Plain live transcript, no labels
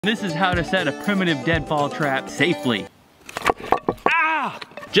This is how to set a primitive deadfall trap safely. Ah!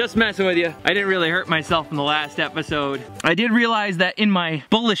 Just messing with you. I didn't really hurt myself in the last episode. I did realize that in my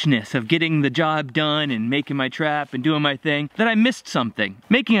bullishness of getting the job done and making my trap and doing my thing, that I missed something.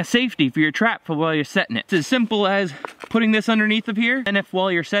 Making a safety for your trap for while you're setting it. It's as simple as putting this underneath of here, and if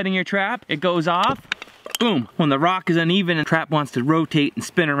while you're setting your trap, it goes off, boom. When the rock is uneven and the trap wants to rotate and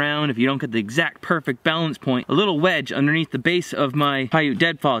spin around, if you don't get the exact perfect balance point, a little wedge underneath the base of my Paiute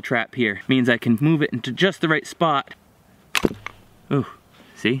Deadfall trap here means I can move it into just the right spot. Ooh.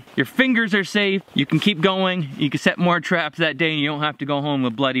 See? Your fingers are safe, you can keep going, you can set more traps that day and you don't have to go home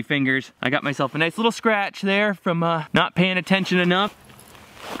with bloody fingers. I got myself a nice little scratch there from not paying attention enough.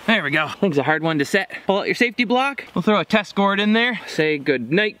 There we go. I think it's a hard one to set. Pull out your safety block. We'll throw a test gourd in there. Say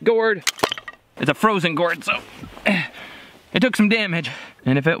good night, gourd. It's a frozen gourd, so it took some damage.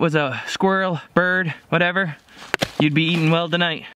 And if it was a squirrel, bird, whatever, you'd be eating well tonight.